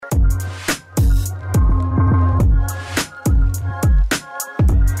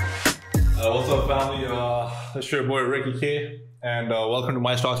It's your boy Ricky K, and welcome to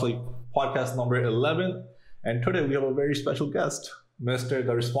My Stocks League podcast number 11. And today we have a very special guest, Mr.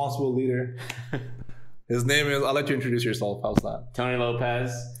 The Responsible Leader. His name is, I'll let you introduce yourself. How's that? Tony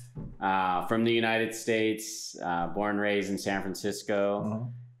Lopez, from the United States, born and raised in San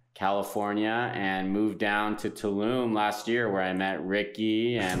Francisco, California, and moved down to Tulum last year where I met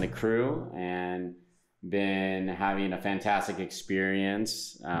Ricky and the crew and been having a fantastic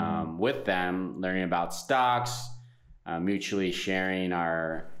experience with them, learning about stocks, mutually sharing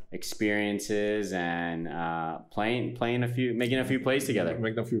our experiences and making a few plays together.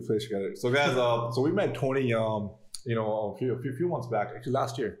 So guys, so we met Tony, a few months back, actually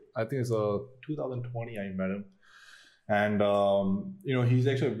last year. I think it's 2020 I met him. And, he's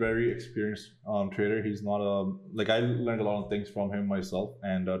actually a very experienced trader. He's not I learned a lot of things from him myself.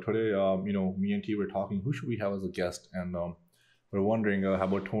 And today, me and T were talking, who should we have as a guest? And we're wondering how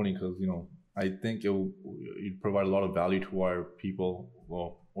about Tony? Because, I think you'd provide a lot of value to our people,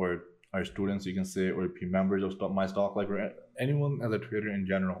 or our students, you can say, or members of My Stock Life, or anyone as a trader in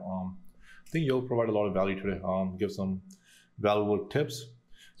general. I think you'll provide a lot of value today, give some valuable tips.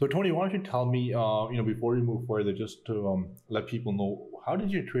 So Tony, why don't you tell me, before we move further, just to let people know, how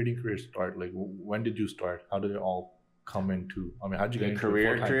did your trading career start? Like, when did you start? How did it all come into? I mean, how did you get into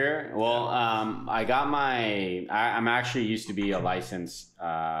career? Well, I'm actually used to be a licensed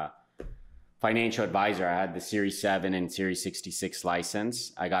financial advisor. I had the Series 7 and Series 66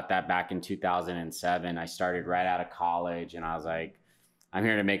 license. I got that back in 2007. I started right out of college, and I was like, I'm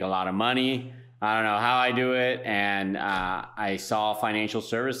here to make a lot of money. I don't know how I do it. And I saw financial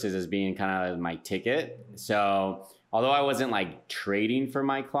services as being kind of my ticket. So although I wasn't like trading for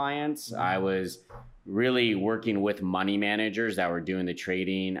my clients, I was really working with money managers that were doing the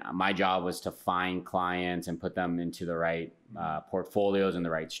trading. My job was to find clients and put them into the right portfolios and the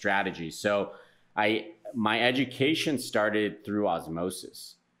right strategies. So my education started through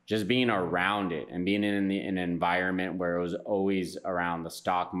osmosis. Just being around it and being in an environment where it was always around the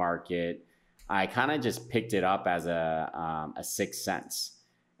stock market, I kind of just picked it up as a sixth sense,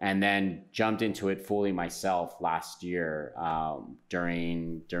 and then jumped into it fully myself last year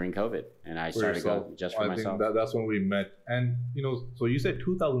during COVID, and I started going just for myself. I think that's when we met, and so you said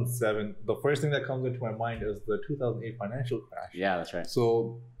 2007. The first thing that comes into my mind is the 2008 financial crash. Yeah, that's right.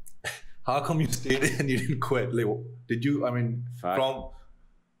 So how come you stayed and you didn't quit? Like, did you?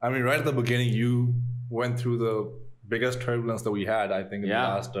 Right at the beginning, you went through the biggest turbulence that we had, I think, in the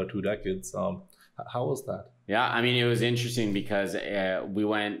last 2 decades. How was that? Yeah, it was interesting because we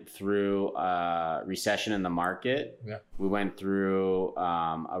went through a recession in the market. Yeah. We went through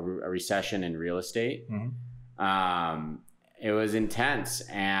a recession in real estate. Mm-hmm. It was intense.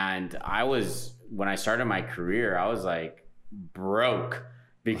 And when I started my career, I was like broke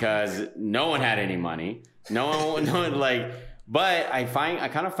because no one had any money. No one But I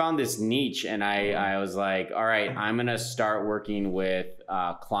kind of found this niche, and I was like, all right, I'm going to start working with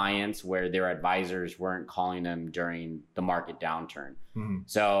clients where their advisors weren't calling them during the market downturn. Mm-hmm.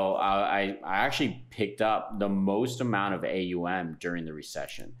 So I actually picked up the most amount of AUM during the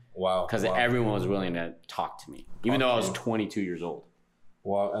recession. Wow. Because everyone was willing to talk to me, even though I was 22 years old.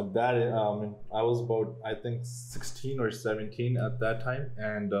 Wow. At that, I was about, I think, 16 or 17 at that time.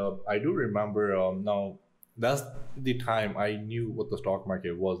 And I do remember now, that's the time I knew what the stock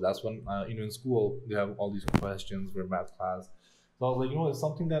market was. That's when, in school, they have all these questions for math class. So I was like, it's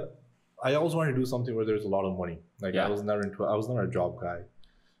something that I always wanted to do, something where there's a lot of money. I was never a job guy.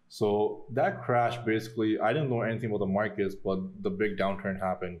 So that crash, basically, I didn't know anything about the markets, but the big downturn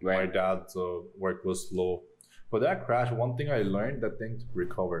happened. Right. My dad's work was slow. But that crash, one thing I learned, that things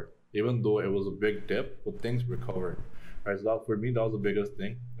recovered. Even though it was a big dip, but things recovered. Right, so for me, that was the biggest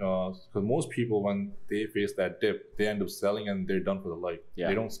thing. Because most people, when they face that dip, they end up selling and they're done for the life. Yeah.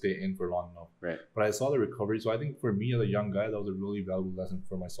 They don't stay in for long enough. Right. But I saw the recovery. So I think for me as a young guy, that was a really valuable lesson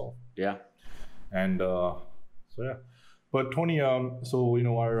for myself. Yeah. And But Tony,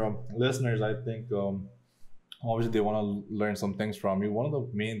 our listeners, I think, obviously they want to learn some things from you. One of the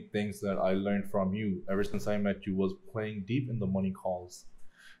main things that I learned from you ever since I met you was playing deep in the money calls.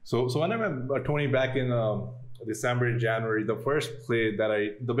 So when I met Tony back in December, January, the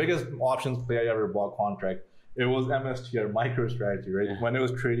biggest options play I ever bought contract, it was MSTR, MicroStrategy, right? Yeah. When it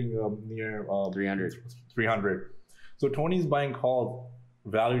was trading near 300. So Tony's buying calls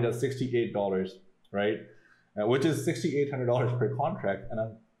valued at $68, right? Which is $6,800 per contract. And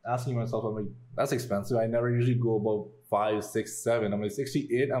I'm asking myself, I'm like, that's expensive. I never usually go above 5, 6, 7. I'm like,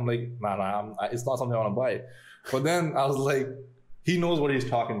 68. I'm like, nah, it's not something I want to buy. But then I was like, he knows what he's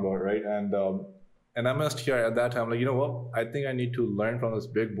talking about, right? And MSTR at that time, like, you know what? I think I need to learn from this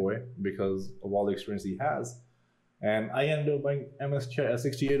big boy because of all the experience he has. And I ended up buying MSTR at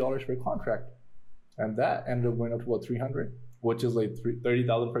 $68 per contract. And that ended up going up to what, 300, which is like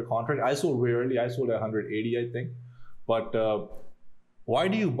 30,000 per contract. I sold way early. I sold at 180, I think. But why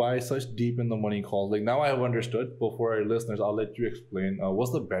do you buy such deep in the money calls? Like, now I have understood, but for our listeners, I'll let you explain.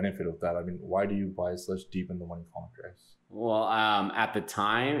 What's the benefit of that? I mean, why do you buy such deep in the money contracts? Well, at the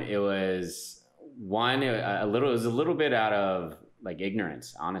time, it was a little bit out of like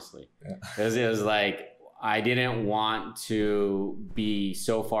ignorance, honestly, because it was like, I didn't want to be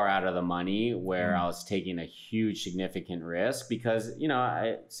so far out of the money where I was taking a huge significant risk, because, you know,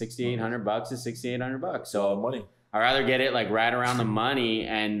 $6,800 is $6,800. So money. I'd rather get it like right around the money.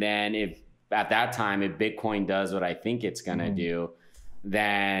 And then if at that time, if Bitcoin does what I think it's going to do,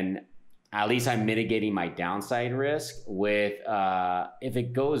 then at least I'm mitigating my downside risk with, if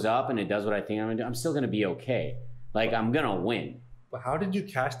it goes up and it does what I think I'm going to do, I'm still going to be okay. Like, I'm going to win. But how did you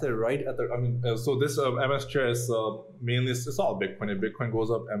catch that right at the, I mean, so this MSTR is mainly, it's all Bitcoin. If Bitcoin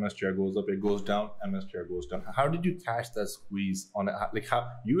goes up, MSTR goes up. It goes down, MSTR goes down. How did you catch that squeeze on it? Like, how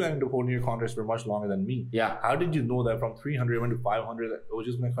you ended up holding your contracts for much longer than me. Yeah. How did you know that from 300 went to 500, it was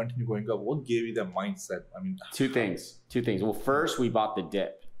just going to continue going up? What gave you that mindset? I mean, two things. Well, first we bought the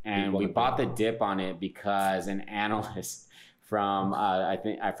dip, and we bought the dip on it because an analyst from,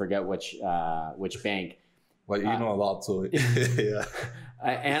 I forget which bank, well, you know a lot, so yeah.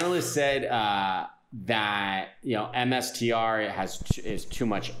 Analyst said that, you know, MSTR is too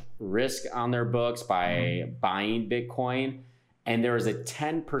much risk on their books by buying Bitcoin, and there was a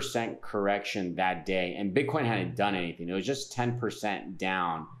 10% correction that day, and Bitcoin hadn't done anything. It was just 10%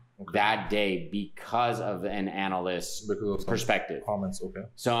 down that day because of an analyst's perspective. Comments, okay.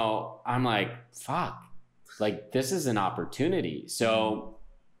 So I'm like, fuck, like, this is an opportunity. So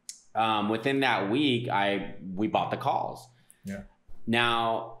within that week, we bought the calls. Yeah.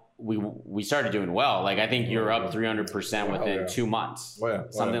 Now we started doing well. Like, I think you're up 300% within 2 months.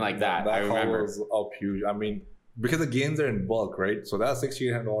 Something like that. I remember. That was up huge. I mean, because the gains are in bulk, right? So that's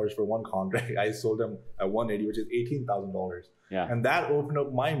 $6,800 for one contract. I sold them at 180, which is $18,000. Yeah. And that opened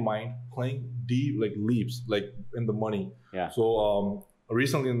up my mind playing deep, like leaps, like in the money. Yeah. So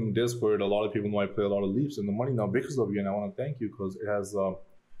recently in Discord, a lot of people know I play a lot of leaps in the money now because of you, and I want to thank you because it has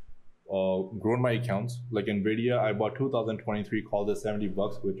grown my accounts. Like Nvidia, I bought 2023 called at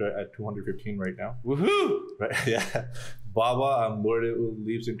 $70, which are at 215 right now. Woohoo! Right? Yeah. Baba, I'm loaded with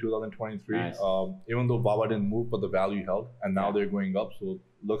leaps in 2023. Nice. Even though Baba didn't move, but the value held, and now they're going up, so it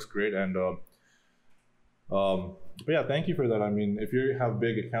looks great. And but yeah, thank you for that. I mean, if you have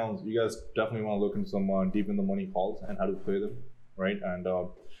big accounts, you guys definitely want to look into some deep in the money calls and how to play them, right? And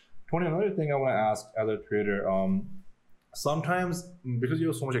Tony, another thing I want to ask as a trader, sometimes because you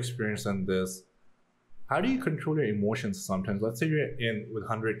have so much experience in this, how do you control your emotions sometimes? Let's say you're in with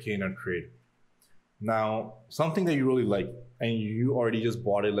 100K in a trade. Now, something that you really like, and you already just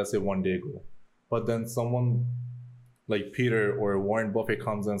bought it, let's say 1 day ago, but then someone like Peter or Warren Buffett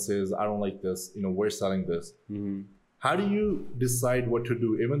comes and says, I don't like this, you know, we're selling this. How do you decide what to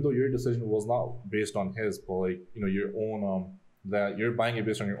do, even though your decision was not based on his, but like, you know, your own, that you're buying it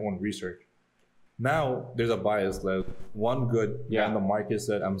based on your own research? Now there's a bias that one good and the market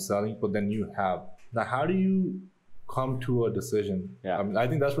said I'm selling, but then you have. Now, how do you come to a decision? I mean, I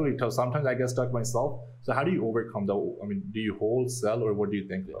think that's really tough. Sometimes I get stuck myself. So how do you overcome that? I mean, do you hold, sell, or what do you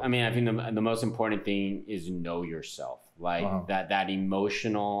think? I mean, I think the most important thing is know yourself. Like that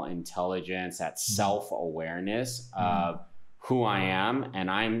emotional intelligence, that self-awareness of who I am, and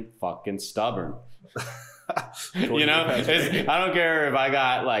I'm fucking stubborn. You know, I don't care if I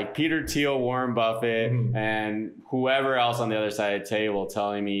got like Peter Thiel, Warren Buffett, and whoever else on the other side of the table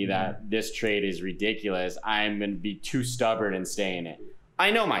telling me that this trade is ridiculous. I'm going to be too stubborn and stay in it.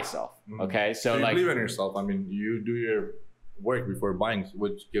 I know myself. Okay. So you like, believe in yourself. I mean, you do your work before buying,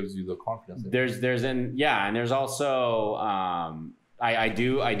 which gives you the confidence. And there's also, I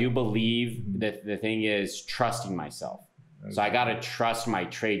do believe that the thing is trusting myself. So I got to trust my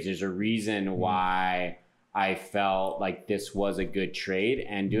trades. There's a reason why I felt like this was a good trade,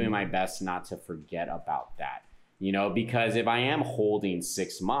 and doing my best not to forget about that, you know, because if I am holding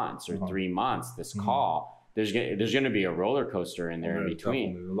 6 months or 3 months, this call, there's going to be a roller coaster in there in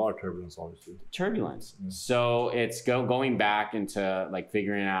between. Definitely. A lot of turbulence, obviously. Turbulence. So it's going back into like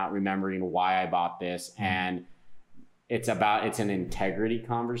figuring out, remembering why I bought this. And it's an integrity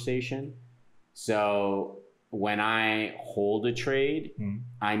conversation. So when I hold a trade,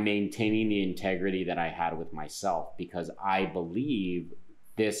 I'm maintaining the integrity that I had with myself, because I believe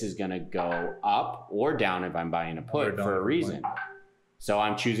this is going to go up or down if I'm buying a put for a reason. So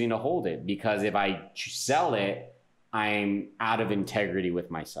I'm choosing to hold it, because if I sell it, I'm out of integrity with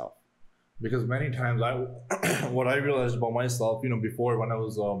myself. Because many times what I realized about myself, before when I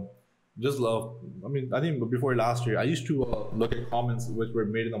was I think before last year, I used to look at comments which were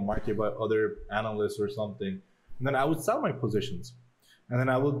made in the market by other analysts or something, and then I would sell my positions, and then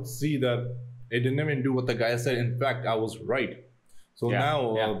I would see that it didn't even do what the guy said. In fact, I was right. So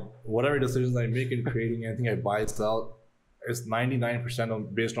now, whatever decisions I make in trading, anything I buy, sell, is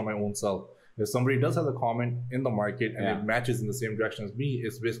 99% based on my own self. If somebody does have a comment in the market and it matches in the same direction as me,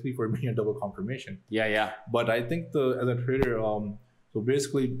 it's basically for me a double confirmation. Yeah. But I think as a trader, so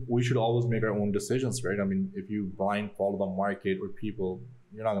basically we should always make our own decisions, right? I mean, if you blind follow the market or people,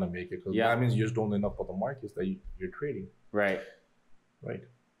 you're not gonna make it, because that means you just don't know enough about the markets that you're trading. Right.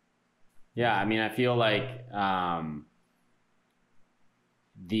 Yeah, I mean, I feel like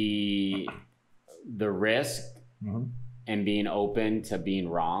the risk and being open to being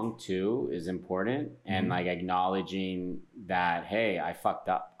wrong too is important, and like acknowledging that, hey, I fucked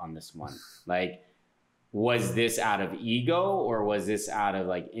up on this one. Like, was this out of ego or was this out of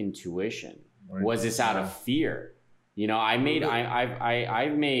like intuition? Was this out of fear? I've made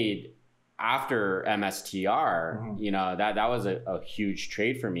after MSTR, that was a huge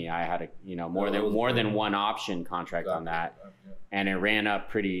trade for me. I had more than one option contract on that, and it ran up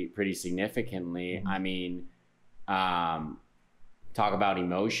pretty significantly. I mean, talk about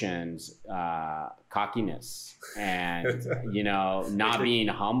emotions, cockiness, and not being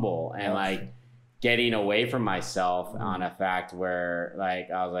humble, and like getting away from myself on a fact where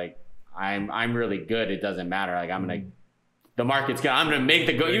like I was like, I'm really good. It doesn't matter. Like I'm gonna make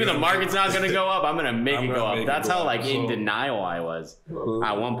even the market's not gonna go up, I'm gonna make it go up. That's how in denial I was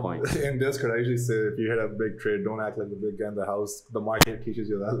at one point. In Discord, I usually say, if you hit a big trade, don't act like the big guy in the house. The market teaches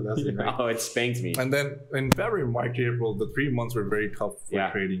you that lesson, right? Oh, it spanked me. And then in February, March, April, the 3 months were very tough for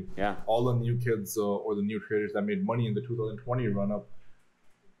trading. All the new kids or the new traders that made money in the 2020 run up,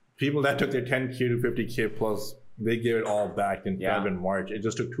 people that took their 10K to 50K plus, they gave it all back in Feb and March. It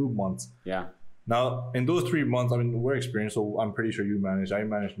just took 2 months. Now, in those 3 months, I mean, we're experienced, so I'm pretty sure I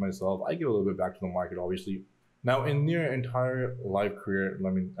managed myself. I give a little bit back to the market, obviously. Now, in your entire life career, I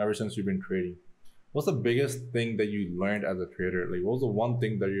mean, ever since you've been trading, what's the biggest thing that you learned as a trader? Like, what was the one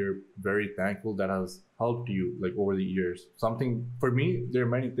thing that you're very thankful that has helped you, like, over the years? Something, for me, there are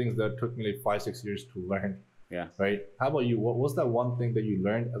many things that took me like 5-6 years to learn. Right? How about you? What was that one thing that you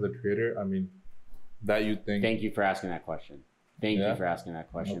learned as a trader? I mean, that you think... Thank you for asking that question. Thank you for asking that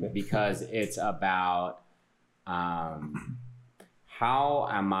question, because it's about how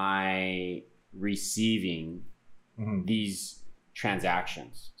am I receiving these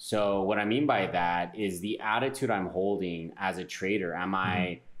transactions? So what I mean by that is the attitude I'm holding as a trader. Am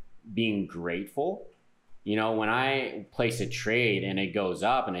I being grateful? When I place a trade and it goes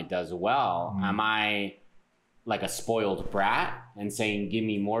up and it does well, am I like a spoiled brat and saying, give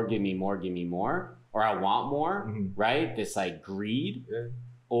me more, give me more, give me more? Or I want more, right? This like greed.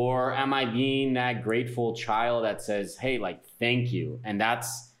 Or am I being that grateful child that says, hey, like, thank you. And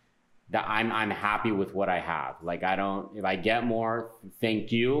that's that I'm happy with what I have. Like, if I get more,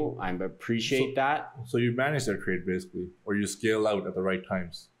 thank you. I appreciate that. So you manage that trade basically, or you scale out at the right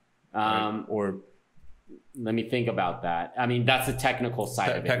times. Right? Or let me think about that. I mean, that's the technical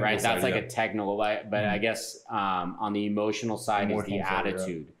side of it, right? That's like a technical, but I guess on the emotional side is the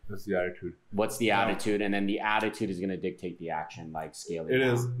attitude. That's the attitude. What's the attitude? And then the attitude is going to dictate the action, like scaling. It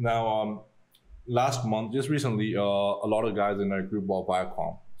is. Now, last month, just recently, a lot of guys in our group bought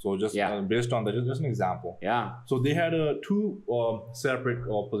Viacom. So just based on that, just an example. So they had two separate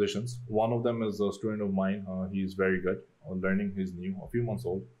positions. One of them is a student of mine. He's very good learning. He's new, a few months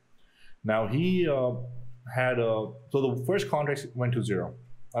old. Now he had so the first contract went to zero.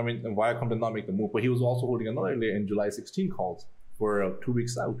 I mean, Viacom did not make the move, but he was also holding another layer in July 16 calls for 2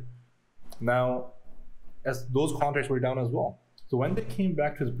 weeks out. Now, as those contracts were down as well. So when they came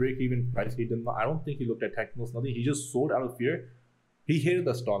back to his break-even price, he did not. I don't think he looked at technicals, nothing. He just sold out of fear. He hated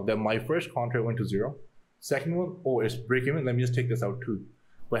the stock. That my first contract went to zero. Second one, it's break-even. Let me just take this out too.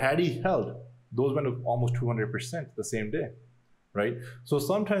 But had he held, those went up almost 200% the same day, right? So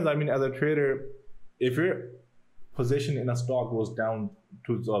sometimes, I mean, as a trader, if your position in a stock goes down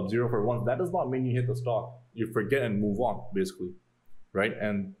to 0 for once, that does not mean you hit the stock. You forget and move on, basically, right?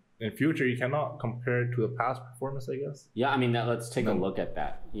 And in future, you cannot compare it to the past performance, I guess. Yeah, I mean, let's take a look at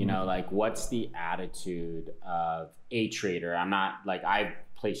that. You know, like, what's the attitude of a trader? I'm not, like, I've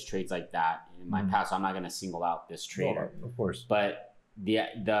placed trades like that in my past, so I'm not going to single out this trader. No, of course. But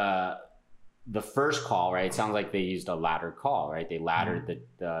the first call, right, it sounds like they used a laddered call, right? They laddered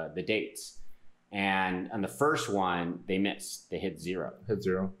the dates. And on the first one, they missed. They hit zero.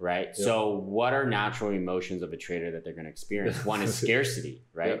 Right? Yep. So what are natural emotions of a trader that they're going to experience? One is scarcity,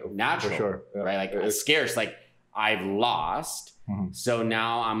 right? Yeah, natural, for sure. Yeah. right? Like It's scarce, like I've lost. So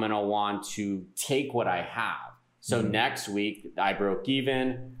now I'm going to want to take what I have. So next week I broke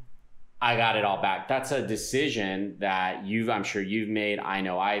even. I got it all back. That's a decision that I'm sure you've made. I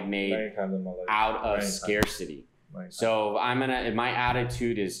know I've made out of scarcity. So if my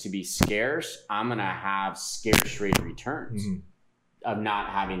attitude is to be scarce, I'm going to have scarce rate of returns of not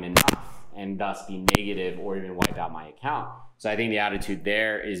having enough and thus be negative or even wipe out my account. So I think the attitude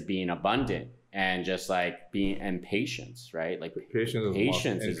there is being abundant and just like being and patience, right? Like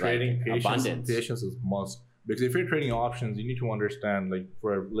patience is like abundance. Patience is must. Because if you're trading options, you need to understand, like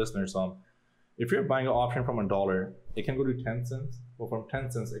for our listeners, if you're buying an option from $1, it can go to 10 cents, or from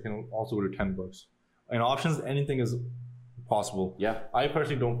 10 cents, it can also go to $10. In options, anything is possible. Yeah. I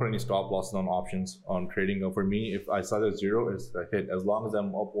personally don't put any stop losses on options on trading. For me, if I start at zero, it's a hit as long as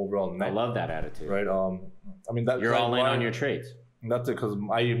I'm up overall net. I love that attitude. Right. I mean, that's you're all in on your trades. That's it, because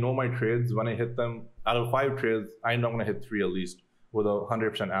I know my trades. When I hit them, out of 5 trades, I know I'm going to hit 3 at least with a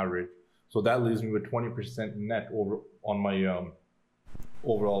 100% average. So that leaves me with 20% net over on my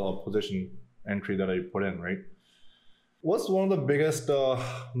overall position entry that I put in. Right. What's one of the biggest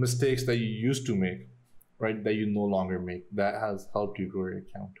mistakes that you used to make, right, that you no longer make, that has helped you grow your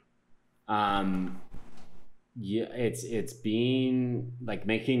account? Yeah, it's being like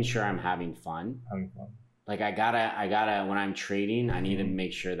making sure I'm having fun. Like I gotta when I'm trading, I need to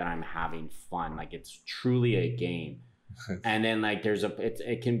make sure that I'm having fun. Like it's truly a game. And then like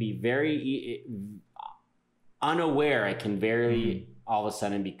it can be very unaware. It can very all of a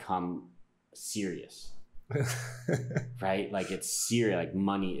sudden become serious. Right, like it's serious. Like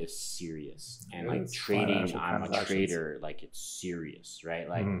money is serious, and like trading, I'm a trader. Like it's serious, right?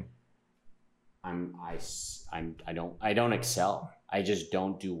 Like I don't excel. I just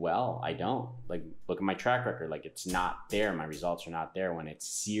don't do well. I don't like look at my track record. Like it's not there. My results are not there when it's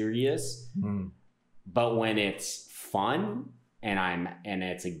serious. But when it's fun and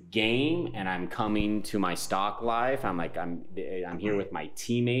it's a game and I'm coming to my stock life, I'm here with my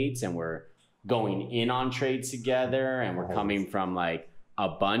teammates and we're going in on trades together and we're coming from like a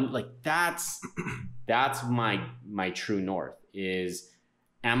bun. Like that's my true north is,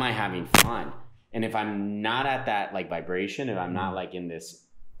 am I having fun? And if I'm not at that like vibration, if I'm not like in this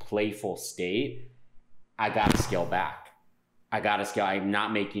playful state, I gotta scale back. I'm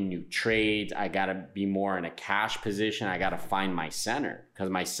not making new trades. I gotta be more in a cash position. I gotta find my center, because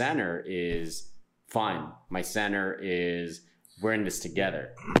my center is fun. My center is we're in this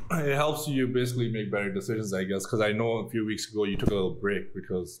together. It helps you basically make better decisions, I guess, because I know a few weeks ago you took a little break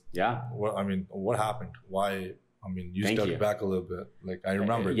because what happened? Why? I mean, you stepped back a little bit. Like I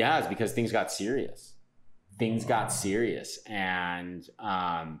remember. Yeah, it's because things got serious. And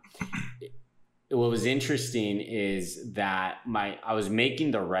what was interesting is that I was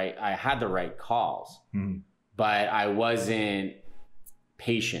making I had the right calls, but I wasn't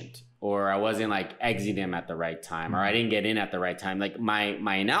patient, or I wasn't like exiting them at the right time, or I didn't get in at the right time. Like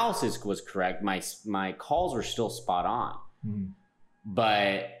my analysis was correct. My calls were still spot on,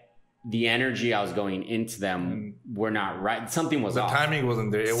 but the energy I was going into them were not right. Something was off. The timing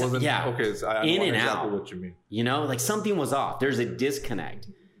wasn't there. It wasn't. Yeah. Okay. So I in know and exactly out. what you mean. You know, like something was off. There's a disconnect.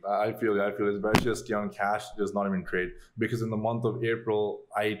 I feel it. Especially just young cash does not even trade, because in the month of April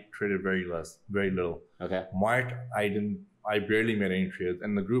I traded very little. Okay. March I barely made any trades.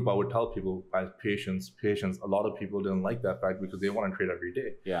 In the group I would tell people, guys, patience. A lot of people didn't like that fact because they want to trade every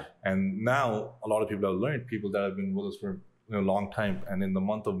day. Yeah. And now a lot of people have learned, people that have been with us for a long time. And in the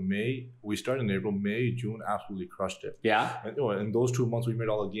month of May, we started in April, May, June absolutely crushed it. Yeah. And in those 2 months we made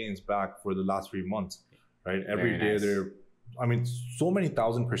all the gains back for the last 3 months. Right. Every day so many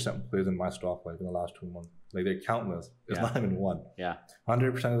 1,000% plays in my stock life in the last 2 months. Like they're countless. It's not even one. Yeah.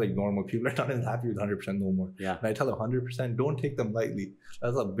 100% is like normal. People are not even happy with 100% no more. Yeah. And I tell them 100%, don't take them lightly.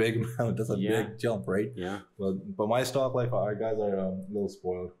 That's a big amount. That's a big jump, right? Yeah. But my stock life, our guys are a little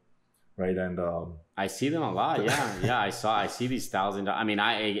spoiled, right? And I see them a lot. Yeah. I see these $1,000. I mean,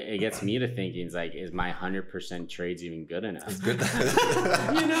 it gets me to thinking, it's like, is my 100% trades even good enough? It's good.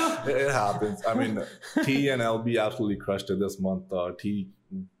 You know, it happens. I mean, T and LB absolutely crushed it this month. T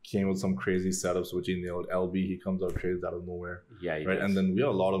came with some crazy setups, which he nailed. LB, he comes out trades out of nowhere. Yeah, right. Does. And then we have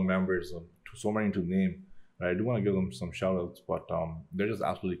a lot of members, so many to name. Right? I do want to give them some shout outs, but they're just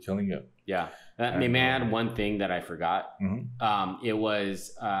absolutely killing it. Yeah. May I add one thing that I forgot? It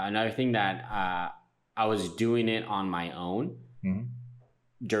was another thing that I was doing it on my own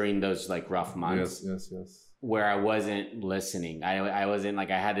during those like rough months. Yes. where I wasn't listening. I wasn't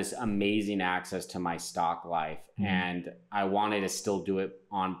like, I had this amazing access to my stock life, and I wanted to still do it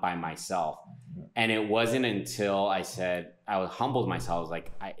by myself. And it wasn't until I humbled myself. I was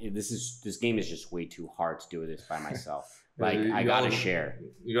like, this game is just way too hard to do this by myself. Like, I gotta share.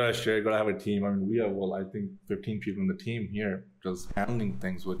 You gotta share. You gotta have a team. I mean, we have, I think 15 people in the team here just handling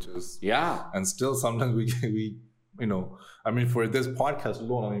things, which is And still, sometimes we I mean, for this podcast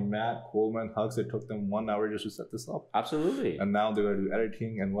alone, I mean, Matt, Coleman, Hugs, it took them 1 hour just to set this up. Absolutely. And now they're gonna do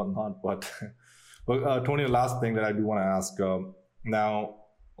editing and whatnot. But Tony, the last thing that I do want to ask now,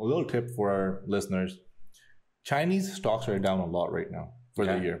 a little tip for our listeners: Chinese stocks are down a lot right now for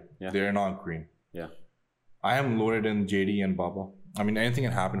the year. They're not green. I am loaded in JD and Baba. I mean, anything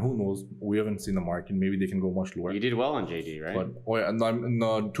can happen. Who knows? We haven't seen the market. Maybe they can go much lower. You did well on JD, right?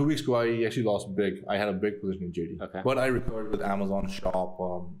 But 2 weeks ago, I actually lost big. I had a big position in JD. Okay. But I recovered with Amazon Shop,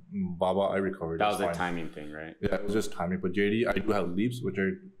 Baba. I recovered. That was a timing thing, right? Yeah, it was just timing. But JD, I do have leaps, which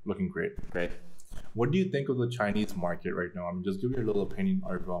are looking great. Great. What do you think of the Chinese market right now? I mean, just give your little opinion,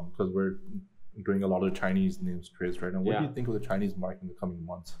 because we're doing a lot of Chinese names trades right now. What do you think of the Chinese market in the coming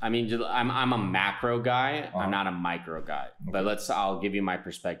months? I mean, I'm a macro guy. I'm not a micro guy. Okay. But I'll give you my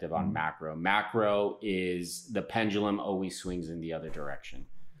perspective on macro. Macro is the pendulum always swings in the other direction.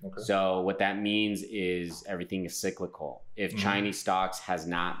 Okay. So what that means is everything is cyclical. If Chinese stocks has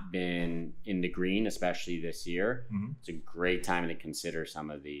not been in the green, especially this year, it's a great time to consider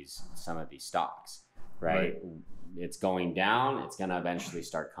some of these stocks, right? It's going down, it's going to eventually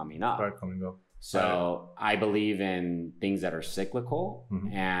start coming up. So I believe in things that are cyclical.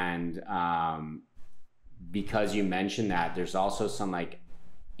 And because you mentioned that, there's also some like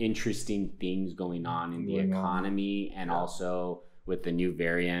interesting things going on in the economy and also with the new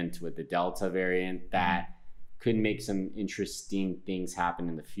variant, with the Delta variant, that could make some interesting things happen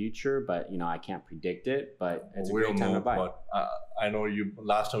in the future. But, I can't predict it, but it's a great time to buy. But I know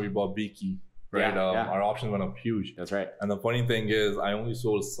last time we bought Beaky. Right, our options went up huge. That's right. And the funny thing is, I only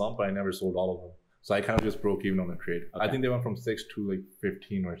sold some, but I never sold all of them. So I kind of just broke even on the trade. Okay. I think they went from 6 to like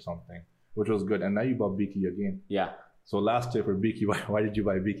 15 or something, which was good. And now you bought Beaky again. Yeah. So last tip for Beaky, why did you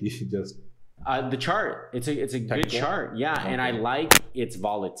buy Beaky? Just the chart. It's a good chart. Yeah, okay. And I like its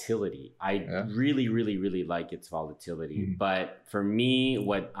volatility. I really, really, really like its volatility. But for me,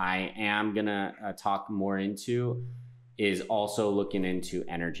 what I am gonna talk more into is also looking into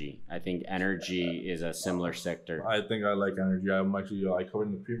energy. I think energy is a similar sector. I think I like energy. I'm actually, I covered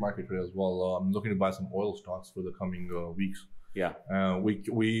in the pre-market trade as well. I'm looking to buy some oil stocks for the coming weeks. Yeah. We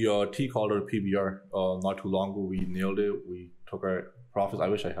T-called our PBR not too long ago. We nailed it. We took our profits. I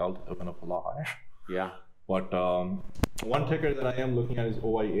wish I held. It went up a lot higher. Yeah. But one ticker that I am looking at is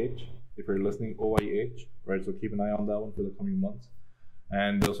OIH. If you're listening, OIH, right? So keep an eye on that one for the coming months.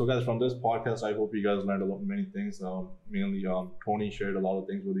 And so guys, from this podcast, I hope you guys learned many things. Mainly Tony shared a lot of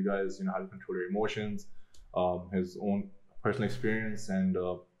things with you guys, how to control your emotions, his own personal experience, and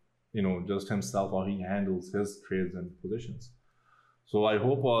just himself, how he handles his trades and positions. So I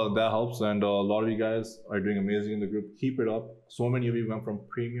hope that helps, and a lot of you guys are doing amazing in the group. Keep it up. So many of you went from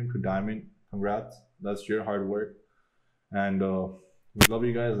premium to diamond. Congrats. That's your hard work. And we love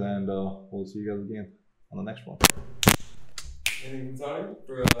you guys, and we'll see you guys again on the next one. Anything, Tony,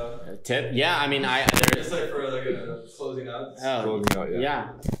 for a tip? Yeah, I mean, just like for like a closing out. Closing out,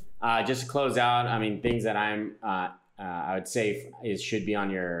 yeah. Just to close out, I mean, things that I would say should be on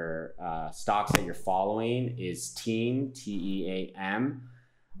your stocks that you're following is TEAM, TEAM,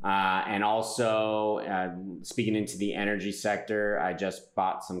 and also speaking into the energy sector, I just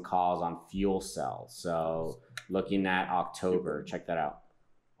bought some calls on fuel cells. So looking at October, check that out.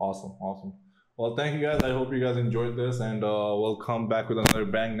 Awesome. Well, thank you guys. I hope you guys enjoyed this, and we'll come back with another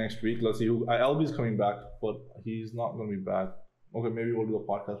bang next week. Let's see who. LB's coming back, but he's not going to be back. Okay, maybe we'll do a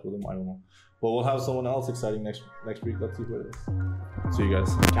podcast with him. I don't know. But we'll have someone else exciting next week. Let's see who it is. See you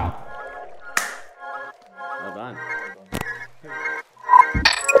guys. Ciao.